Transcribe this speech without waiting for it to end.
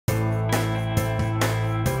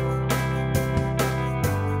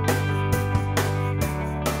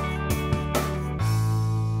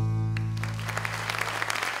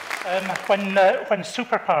When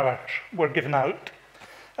superpowers were given out,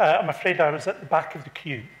 I'm afraid I was at the back of the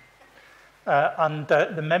queue. And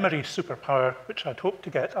the memory superpower, which I'd hoped to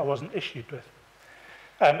get, I wasn't issued with.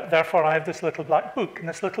 Therefore, I have this little black book, and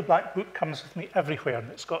this little black book comes with me everywhere, and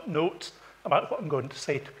it's got notes about what I'm going to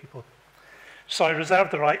say to people. So I reserve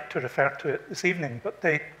the right to refer to it this evening, but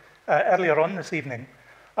earlier on this evening,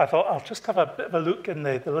 I thought I'll just have a bit of a look in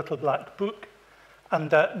the little black book and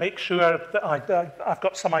make sure that I've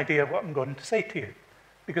got some idea of what I'm going to say to you.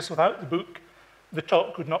 Because without the book, the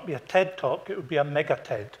talk would not be a TED talk, it would be a mega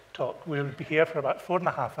TED talk. We would be here for about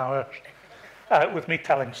 4.5 hours with me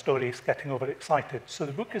telling stories, getting overexcited. So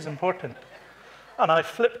the book is important. And I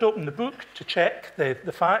flipped open the book to check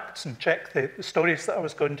the facts and check the stories that I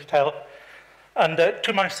was going to tell. And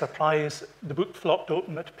to my surprise, the book flopped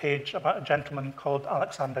open at a page about a gentleman called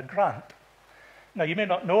Alexander Grant. Now, you may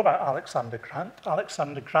not know about Alexander Grant.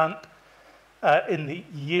 Alexander Grant, in the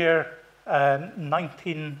year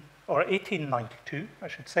 1892, I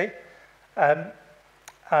should say, a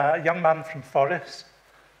young man from Forres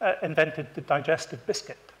invented the digestive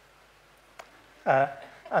biscuit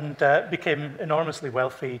and became enormously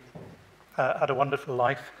wealthy, had a wonderful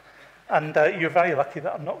life. And you're very lucky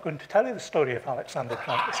that I'm not going to tell you the story of Alexander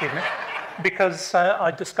Grant this evening, because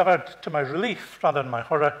I discovered, to my relief rather than my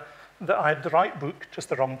horror, that I had the right book, just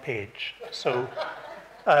the wrong page. So,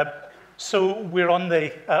 so we're on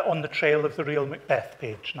the trail of the real Macbeth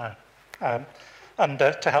page now. And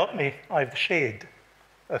to help me, I have the shade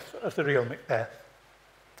of the real Macbeth.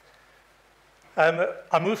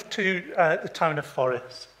 I moved to the town of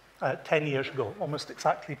Forres 10 years ago, almost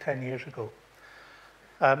exactly 10 years ago.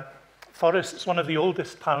 Forres is one of the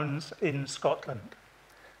oldest towns in Scotland.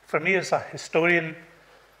 For me as a historian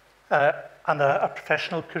and a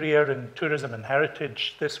professional career in tourism and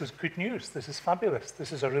heritage, this was good news. This is fabulous.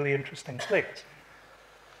 This is a really interesting place.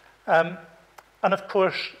 And of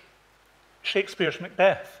course, Shakespeare's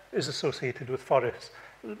Macbeth is associated with Forres.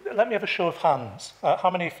 Let me have a show of hands. How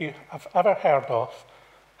many of you have ever heard of,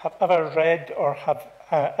 have ever read, or have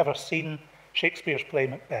ever seen Shakespeare's play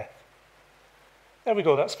Macbeth? There we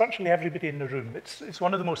go, that's virtually everybody in the room. It's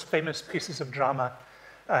one of the most famous pieces of drama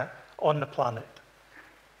on the planet.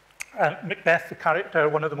 Macbeth, the character,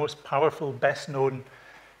 one of the most powerful, best-known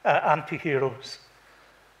anti-heroes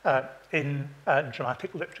in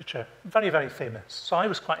dramatic literature. Very, very famous. So I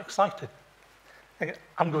was quite excited.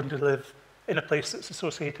 I'm going to live in a place that's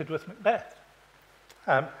associated with Macbeth.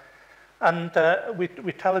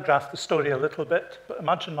 We telegraphed the story a little bit, but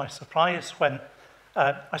imagine my surprise when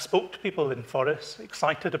I spoke to people in Forres,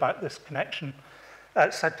 excited about this connection,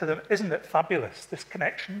 said to them, isn't it fabulous, this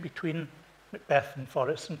connection between Macbeth and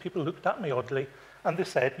Forres? And people looked at me oddly, and they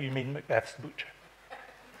said, you mean Macbeth's the butcher?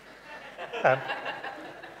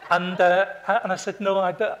 And I said, no,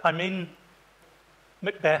 I mean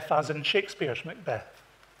Macbeth as in Shakespeare's Macbeth.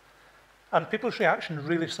 And people's reaction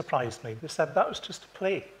really surprised me. They said, that was just a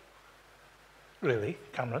play. Really,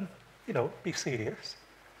 Cameron, you know, be serious.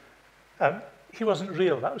 He wasn't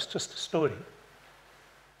real, that was just a story.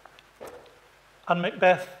 And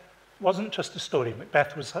Macbeth wasn't just a story,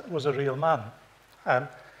 Macbeth was a real man. And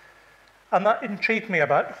that intrigued me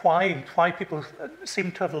about why people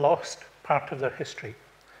seem to have lost part of their history.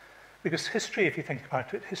 Because history, if you think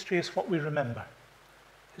about it, history is what we remember.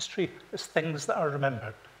 History is things that are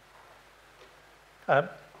remembered.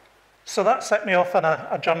 So that set me off on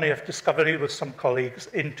a journey of discovery with some colleagues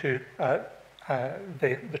into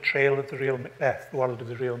the trail of the real Macbeth, the world of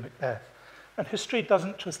the real Macbeth. And history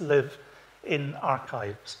doesn't just live in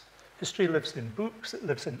archives. History lives in books, it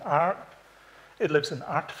lives in art, it lives in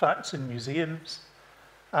artifacts in museums,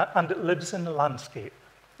 and it lives in the landscape.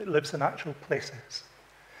 It lives in actual places.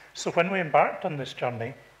 So when we embarked on this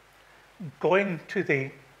journey, going to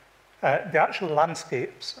the actual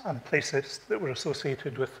landscapes and places that were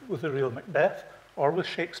associated with the real Macbeth or with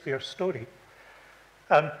Shakespeare's story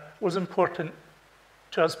was important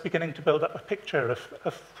to us beginning to build up a picture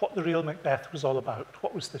of what the real Macbeth was all about.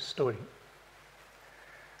 What was this story?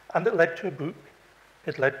 And it led to a book,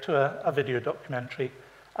 it led to a video documentary,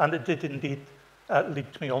 and it did indeed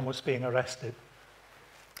lead to me almost being arrested.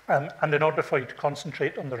 And in order for you to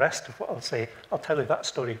concentrate on the rest of what I'll say, I'll tell you that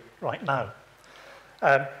story right now.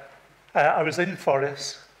 I was in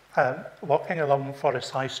Forres, walking along Forres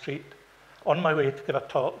High Street, on my way to give a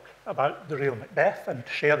talk about the real Macbeth and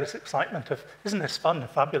to share this excitement of, isn't this fun and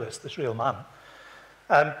fabulous, this real man?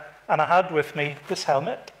 And I had with me this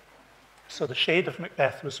helmet, so the shade of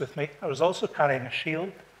Macbeth was with me. I was also carrying a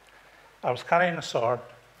shield, I was carrying a sword,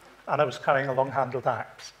 and I was carrying a long-handled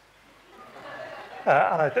axe.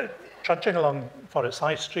 And trudging along Forres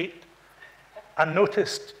High Street, and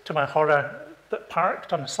noticed, to my horror, that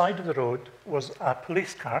parked on the side of the road was a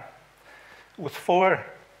police car with 4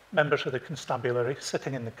 members of the constabulary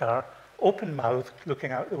sitting in the car, open-mouthed,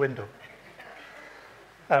 looking out the window.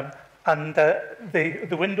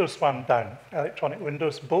 The windows wound down, electronic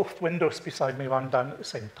windows. Both windows beside me wound down at the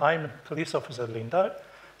same time, and the police officer leaned out,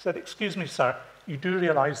 said, "Excuse me, sir, you do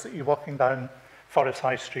realise that you're walking down Forest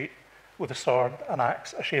High Street with a sword, an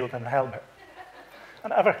axe, a shield and a helmet?"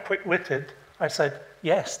 And ever quick-witted, I said,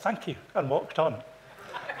 "Yes, thank you," and walked on.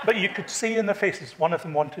 But you could see in their faces, one of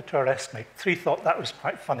them wanted to arrest me. 3 thought that was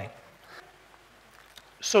quite funny.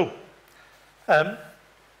 So,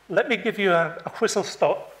 let me give you a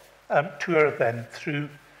whistle-stop tour then through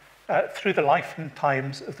the life and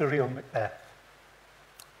times of the real Macbeth.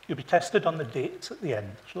 You'll be tested on the dates at the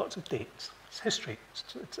end. There's lots of dates. It's history.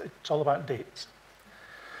 It's all about dates.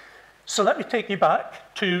 So let me take you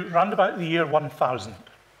back to round about the year 1000.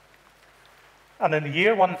 And in the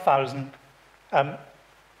year 1000,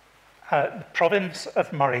 the province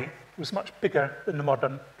of Moray was much bigger than the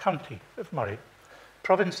modern county of Moray. The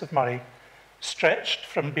province of Moray stretched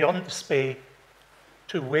from beyond the Spey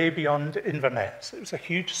to way beyond Inverness. It was a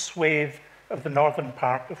huge swathe of the northern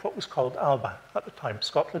part of what was called Alba at the time.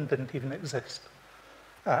 Scotland didn't even exist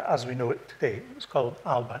as we know it today. It was called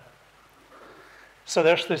Alba. So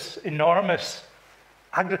there's this enormous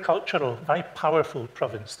agricultural, very powerful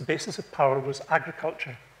province. The basis of power was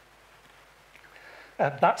agriculture.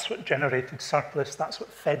 That's what generated surplus, that's what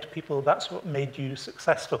fed people, that's what made you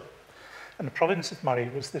successful. And the province of Moray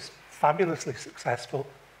was this fabulously successful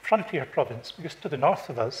frontier province, because to the north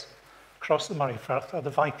of us, across the Moray Firth, are the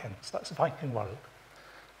Vikings. That's the Viking world.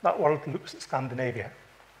 That world looks at Scandinavia.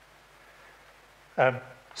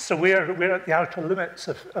 So we're at the outer limits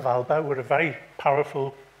of Alba. We're a very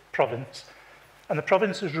powerful province. And the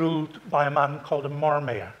province is ruled by a man called a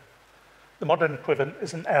mormayor. The modern equivalent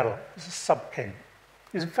is an earl. He's a sub-king.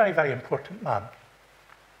 He's a very, very important man.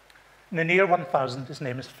 In the year 1000, his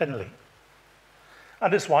name is Finlay.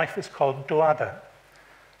 And his wife is called Doada.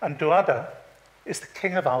 And Doada is the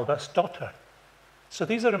King of Alba's daughter. So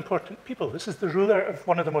these are important people. This is the ruler of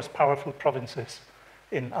one of the most powerful provinces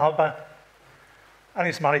in Alba, and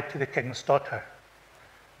he's married to the king's daughter.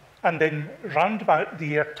 And then round about the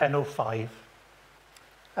year 1005,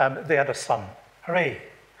 they had a son. Hooray,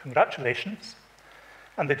 congratulations.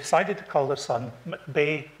 And they decided to call their son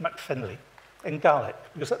Macbeth MacFinlay in Gaelic,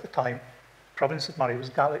 because at the time, the province of Moray was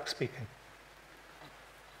Gaelic speaking.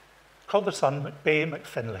 Called their son Macbeth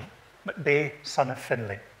MacFinlay. Macbeth, son of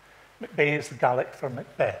Finlay. Macbeth is the Gaelic for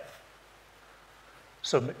Macbeth.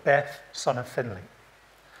 So Macbeth, son of Finlay.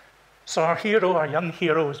 So our hero, our young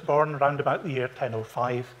hero, was born around about the year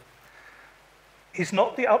 1005. He's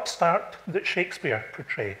not the upstart that Shakespeare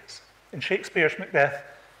portrays. In Shakespeare's Macbeth,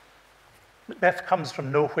 Macbeth comes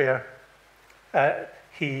from nowhere.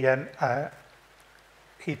 He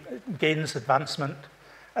gains advancement,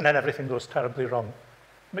 and then everything goes terribly wrong.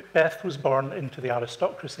 Macbeth was born into the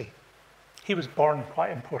aristocracy. He was born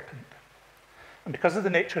quite important. And because of the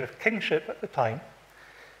nature of kingship at the time,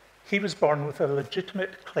 he was born with a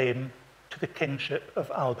legitimate claim to the kingship of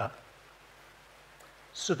Alba.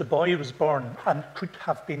 So the boy was born and could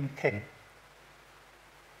have been king.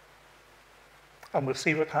 And we'll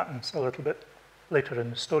see what happens a little bit later in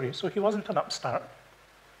the story. So he wasn't an upstart.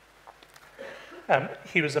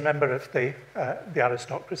 He was a member of the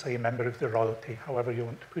aristocracy, a member of the royalty, however you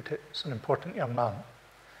want to put it. He's an important young man.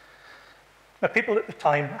 Now, people at the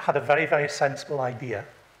time had a very, very sensible idea.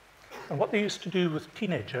 And what they used to do with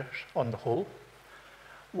teenagers, on the whole,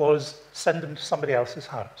 was send them to somebody else's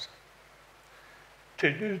house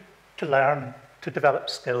to learn, to develop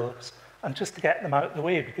skills, and just to get them out of the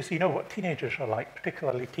way, because you know what teenagers are like,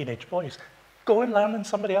 particularly teenage boys. Go and learn in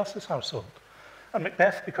somebody else's household. And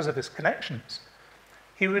Macbeth, because of his connections,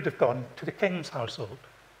 he would have gone to the king's household.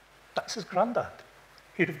 That's his granddad.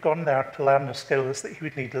 He'd have gone there to learn the skills that he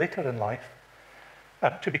would need later in life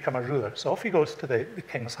to become a ruler. So off he goes to the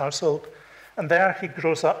king's household, and there he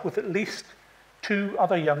grows up with at least 2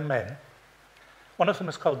 other young men. One of them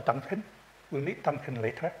is called Duncan. We'll meet Duncan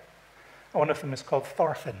later. And one of them is called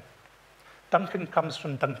Thorfinn. Duncan comes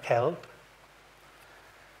from Dunkeld,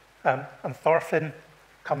 and Thorfinn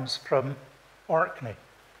comes from Orkney.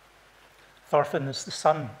 Thorfinn is the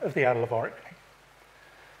son of the Earl of Orkney.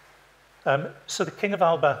 So the King of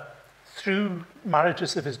Alba, through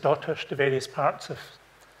marriages of his daughters to various parts of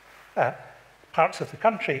the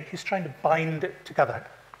country, he's trying to bind it together.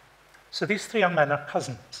 So these 3 young men are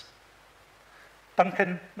cousins.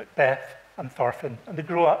 Duncan, Macbeth, and Thorfinn, and they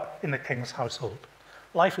grow up in the king's household.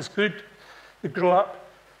 Life is good. They grow up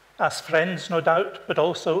as friends, no doubt, but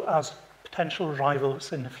also as potential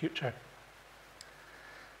rivals in the future.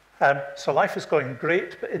 So life is going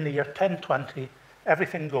great, but in the year 1020,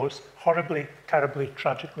 everything goes horribly, terribly,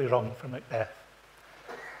 tragically wrong for Macbeth.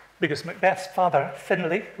 Because Macbeth's father,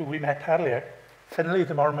 Finlay, who we met earlier, Finlay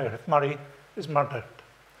the Mormaer of Murray, is murdered.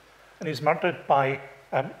 And he's murdered by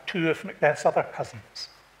two of Macbeth's other cousins.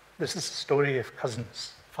 This is the story of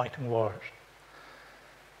cousins fighting wars.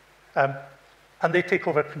 And they take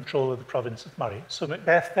over control of the province of Murray. So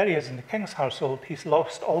Macbeth, there he is in the king's household, he's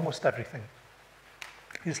lost almost everything.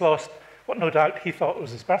 He's lost what no doubt he thought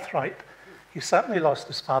was his birthright. He certainly lost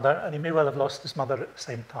his father, and he may well have lost his mother at the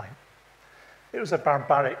same time. It was a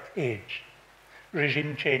barbaric age.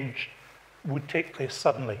 Regime change would take place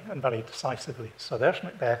suddenly and very decisively. So there's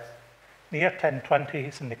Macbeth. In the year 1020,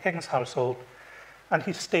 he's in the king's household, and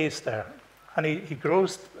he stays there. And he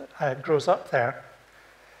grows up there,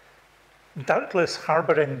 doubtless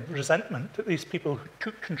harbouring resentment at these people who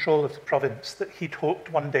took control of the province that he'd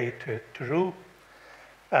hoped one day to rule,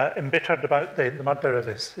 embittered about the murder of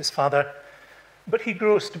his father. But he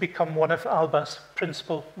grows to become one of Alba's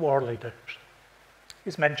principal war leaders.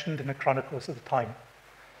 He's mentioned in the chronicles of the time.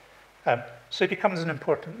 So he becomes an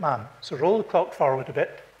important man. So roll the clock forward a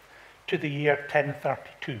bit to the year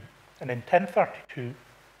 1032. And in 1032,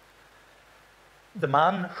 the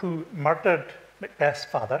man who murdered Macbeth's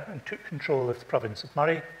father and took control of the province of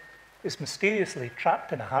Murray is mysteriously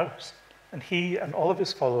trapped in a house, and he and all of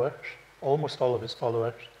his followers, almost all of his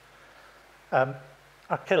followers, are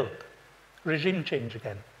killed. Regime change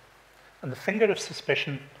again. And the finger of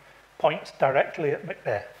suspicion points directly at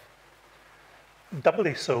Macbeth.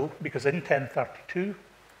 Doubly so, because in 1032,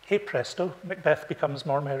 hey presto, Macbeth becomes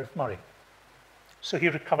Mormaer of Murray. So he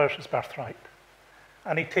recovers his birthright.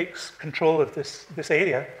 And he takes control of this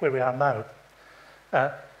area where we are now.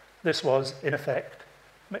 This was, in effect,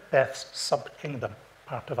 Macbeth's sub-kingdom,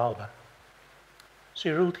 part of Alba. So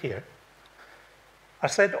he ruled here. I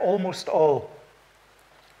said almost all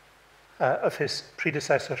of his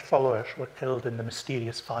predecessor followers were killed in the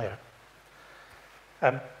mysterious fire.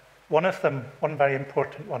 One of them, one very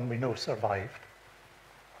important one we know, survived.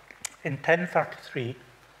 In 1033,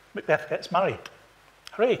 Macbeth gets married.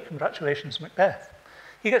 Hooray, congratulations, Macbeth.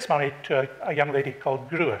 He gets married to a young lady called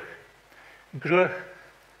Gruach. Gruach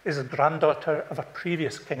is a granddaughter of a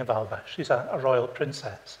previous king of Alba. She's a royal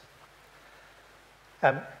princess.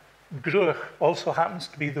 Gruach also happens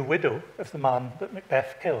to be the widow of the man that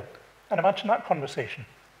Macbeth killed. And imagine that conversation.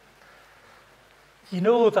 You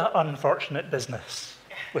know that unfortunate business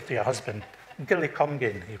with your husband, Gilly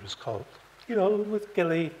Comgain, he was called. You know, with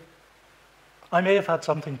Gilly, I may have had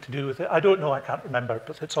something to do with it. I don't know, I can't remember,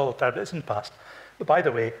 but it's all terrible, it's in the past. But by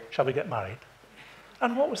the way, shall we get married?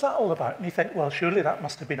 And what was that all about? And you think, well, surely that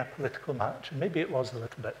must have been a political match, and maybe it was a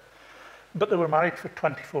little bit. But they were married for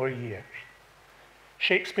 24 years.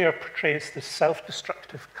 Shakespeare portrays this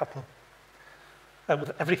self-destructive couple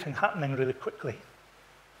with everything happening really quickly.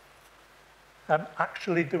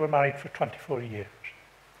 Actually, they were married for 24 years.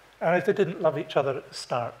 And if they didn't love each other at the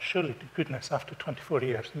start, surely to goodness, after 24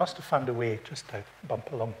 years, they must have found a way just to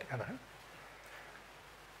bump along together.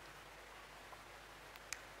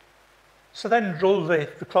 So then roll the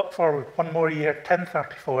clock forward one more year,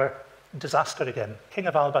 1034, disaster again. King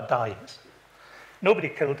of Alba dies. Nobody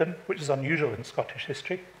killed him, which is unusual in Scottish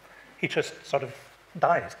history. He just sort of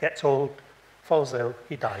dies, gets old, falls ill,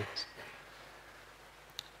 he dies.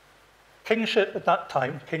 Kingship at that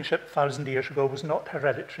time, kingship 1,000 years ago, was not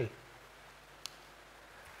hereditary.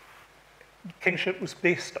 Kingship was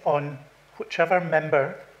based on whichever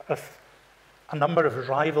member of a number of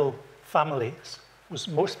rival families was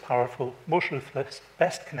most powerful, most ruthless,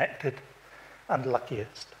 best connected, and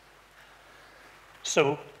luckiest.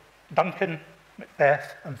 So Duncan,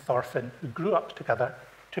 Macbeth, and Thorfinn, who grew up together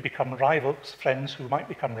to become rivals, friends who might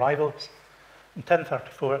become rivals, in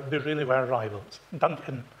 1034, they really were rivals.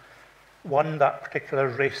 Duncan won that particular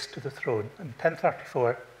race to the throne. In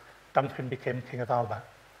 1034, Duncan became King of Alba.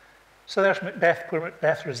 So there's Macbeth, poor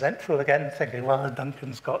Macbeth, resentful again, thinking, well,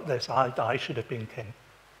 Duncan's got this, I should have been king.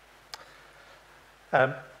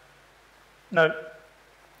 Now,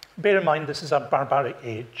 bear in mind, this is a barbaric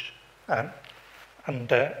age,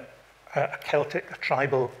 and a Celtic, a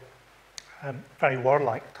tribal, very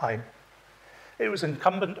warlike time. It was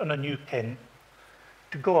incumbent on a new king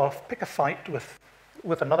to go off, pick a fight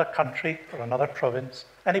with another country or another province,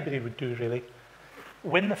 anybody would do really,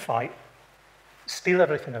 win the fight, steal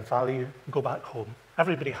everything of value, go back home.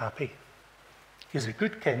 Everybody happy. He's a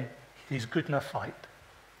good king, he's good in a fight.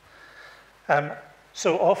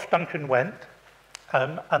 So off Duncan went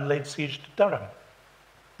and laid siege to Durham.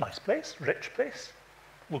 Nice place, rich place.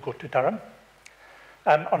 We'll go to Durham.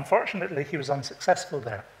 Unfortunately, he was unsuccessful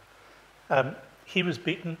there. He was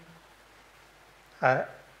beaten,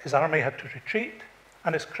 his army had to retreat,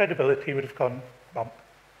 and his credibility would have gone bump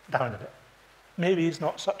down a bit. Maybe he's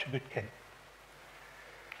not such a good king.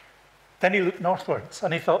 Then he looked northwards,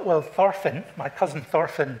 and he thought, well, Thorfinn, my cousin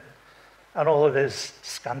Thorfinn, and all of his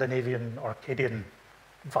Scandinavian, Orcadian,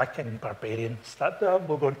 Viking barbarians,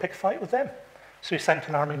 we'll go and pick a fight with them. So he sent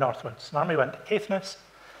an army northwards. An army went to Caithness.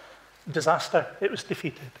 Disaster, it was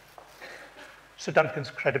defeated. So Duncan's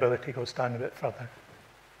credibility goes down a bit further.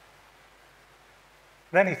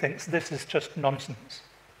 Then he thinks, this is just nonsense.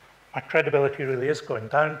 My credibility really is going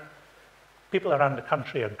down. People around the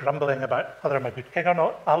country are grumbling about whether I'm a good king or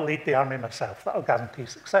not. I'll lead the army myself. That'll guarantee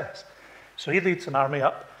success. So he leads an army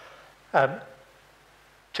up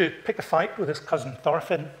to pick a fight with his cousin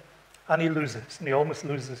Thorfinn, and he loses, and he almost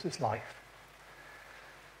loses his life.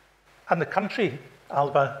 And the country,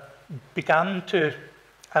 Alba, began to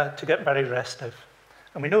get very restive.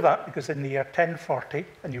 And we know that because in the year 1040,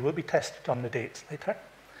 and you will be tested on the dates later, in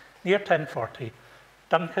the year 1040,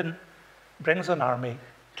 Duncan brings an army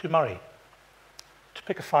to Moray to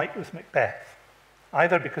pick a fight with Macbeth,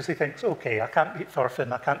 either because he thinks, okay, I can't beat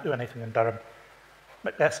Thorfinn, I can't do anything in Durham,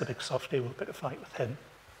 Macbeth's a big softy, we'll pick a fight with him,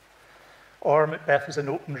 or Macbeth is an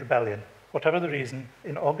open rebellion. Whatever the reason,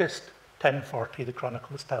 in August 1040, the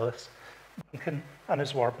chronicles tell us, Duncan and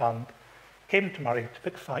his war band came to Moray to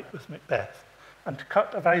pick a fight with Macbeth. And to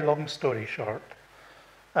cut a very long story short,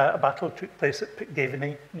 a battle took place at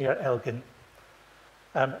Pitgaveny near Elgin.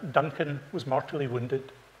 Duncan was mortally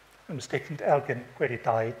wounded and was taken to Elgin, where he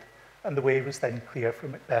died, and the way was then clear for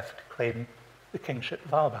Macbeth to claim the kingship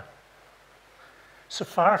of Alba. So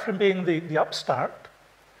far from being the upstart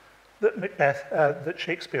that that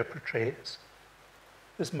Shakespeare portrays,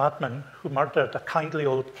 this madman who murdered a kindly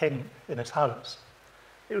old king in his house,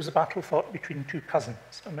 it was a battle fought between two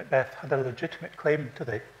cousins, and Macbeth had a legitimate claim to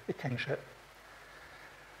the kingship.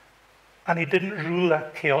 And he didn't rule a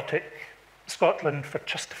chaotic Scotland for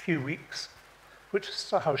just a few weeks, which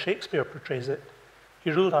is how Shakespeare portrays it.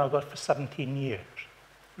 He ruled Alba for 17 years,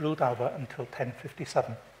 ruled Alba until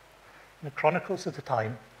 1057. And the chronicles of the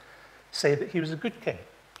time say that he was a good king,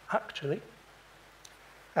 actually.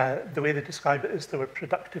 The way they describe it is there were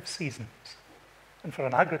productive seasons. And for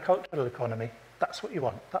an agricultural economy, that's what you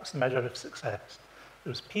want. That's the measure of success. There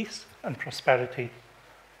was peace and prosperity,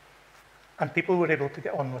 and people were able to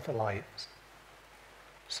get on with their lives.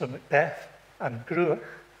 So Macbeth and Gruach,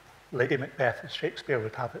 Lady Macbeth as Shakespeare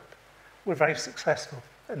would have it, were very successful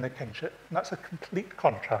in the kingship. And that's a complete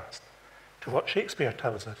contrast to what Shakespeare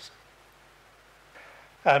tells us.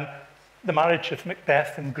 The marriage of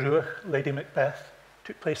Macbeth and Gruach, Lady Macbeth,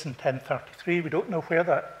 took place in 1033. We don't know where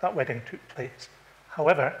that wedding took place.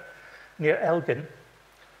 However, near Elgin,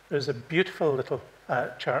 there's a beautiful little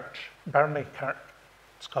church, Burnley Kirk,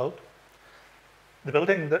 it's called. The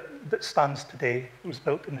building that stands today was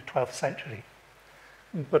built in the 12th century,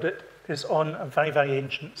 but it is on a very, very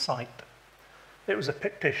ancient site. It was a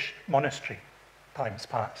Pictish monastery, times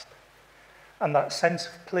past. And that sense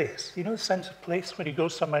of place, you know the sense of place when you go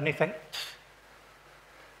somewhere and you think,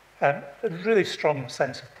 a really strong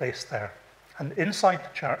sense of place there. And inside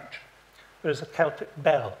the church, there's a Celtic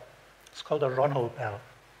bell. It's called a Ronald bell.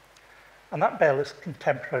 And that bell is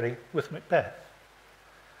contemporary with Macbeth.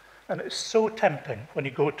 And it's so tempting when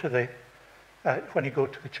you go to the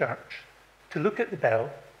church to look at the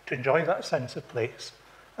bell, to enjoy that sense of place,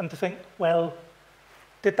 and to think, well,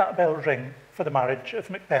 did that bell ring for the marriage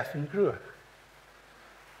of Macbeth and Gruach?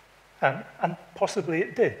 And possibly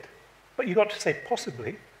it did. But you've got to say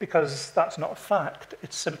possibly, because that's not a fact.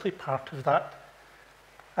 It's simply part of that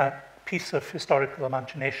piece of historical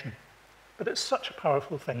imagination. But it's such a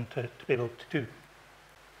powerful thing to be able to do.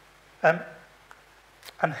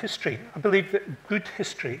 And history, I believe that good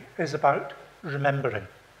history is about remembering.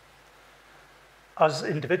 Us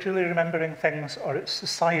individually remembering things, or it's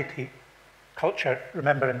society, culture,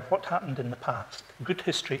 remembering what happened in the past. Good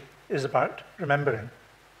history is about remembering.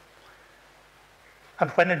 And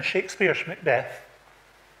when in Shakespeare's Macbeth,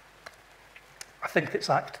 I think it's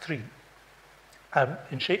Act 3,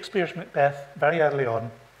 in Shakespeare's Macbeth, very early on,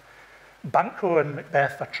 Banquo and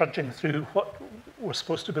Macbeth are trudging through what we're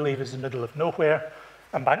supposed to believe is the middle of nowhere,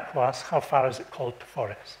 and Banquo asks, how far is it called to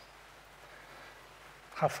Forres?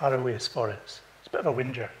 How far away is Forres? It's a bit of a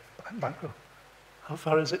whinger, Banquo. How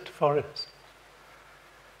far is it to Forres?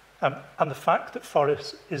 And the fact that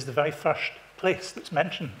Forres is the very first place that's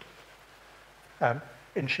mentioned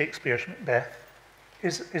in Shakespeare's Macbeth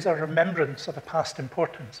is a remembrance of a past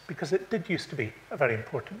importance, because it did used to be a very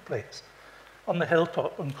important place. On the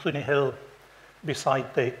hilltop on Cluny Hill,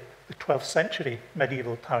 beside the the 12th century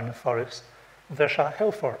medieval town of Forres, there's a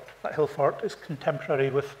hill fort. That hill fort is contemporary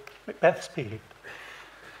with Macbeth's period.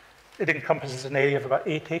 It encompasses an area of about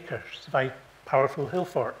 8 acres. It's a very powerful hill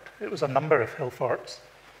fort. It was a number of hill forts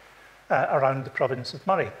around the province of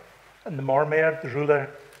Moray. And the Mormaer, the ruler,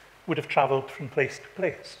 would have travelled from place to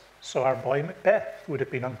place. So our boy Macbeth would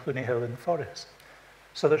have been on Cluny Hill in Forres.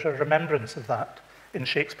 So there's a remembrance of that in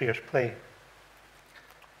Shakespeare's play.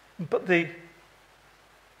 But the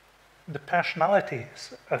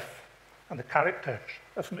personalities and the characters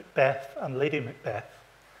of Macbeth and Lady Macbeth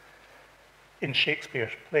in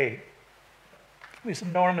Shakespeare's play, these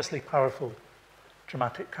enormously powerful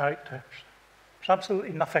dramatic characters. There's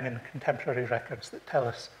absolutely nothing in contemporary records that tell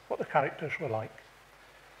us what the characters were like.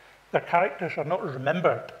 Their characters are not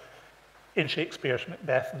remembered in Shakespeare's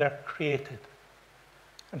Macbeth, they're created.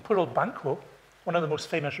 And poor old Banquo, one of the most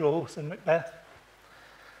famous roles in Macbeth,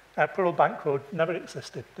 poor old Banquo never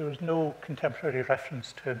existed. There was no contemporary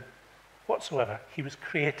reference to him whatsoever. He was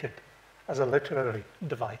created as a literary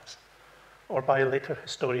device, or by a later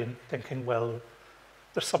historian thinking, well,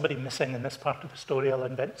 there's somebody missing in this part of the story, I'll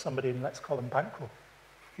invent somebody and let's call him Banquo.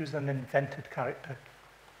 He was an invented character,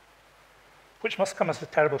 which must come as a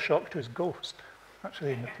terrible shock to his ghost,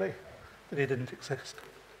 actually, in the play, that he didn't exist.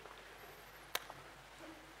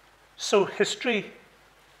 So history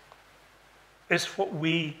is what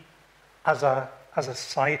we, as a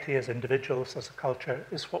society, as individuals, as a culture,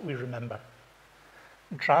 is what we remember.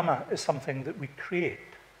 Drama is something that we create.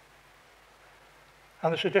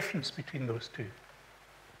 And there's a difference between those two,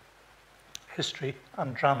 history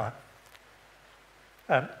and drama.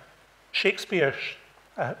 Shakespeare's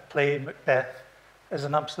play, Macbeth, is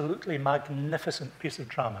an absolutely magnificent piece of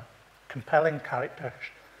drama, compelling characters,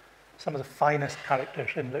 some of the finest characters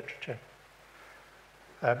in literature.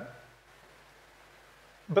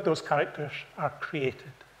 But those characters are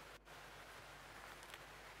created.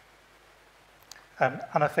 And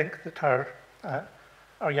I think that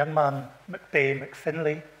our young man,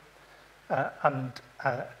 MacFinlay, and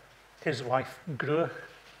his wife, Gruach,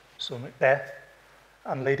 so Macbeth,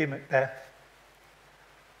 and Lady Macbeth,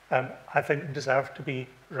 I think deserve to be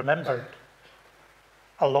remembered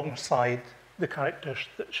alongside the characters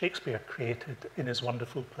that Shakespeare created in his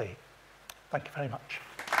wonderful play. Thank you very much.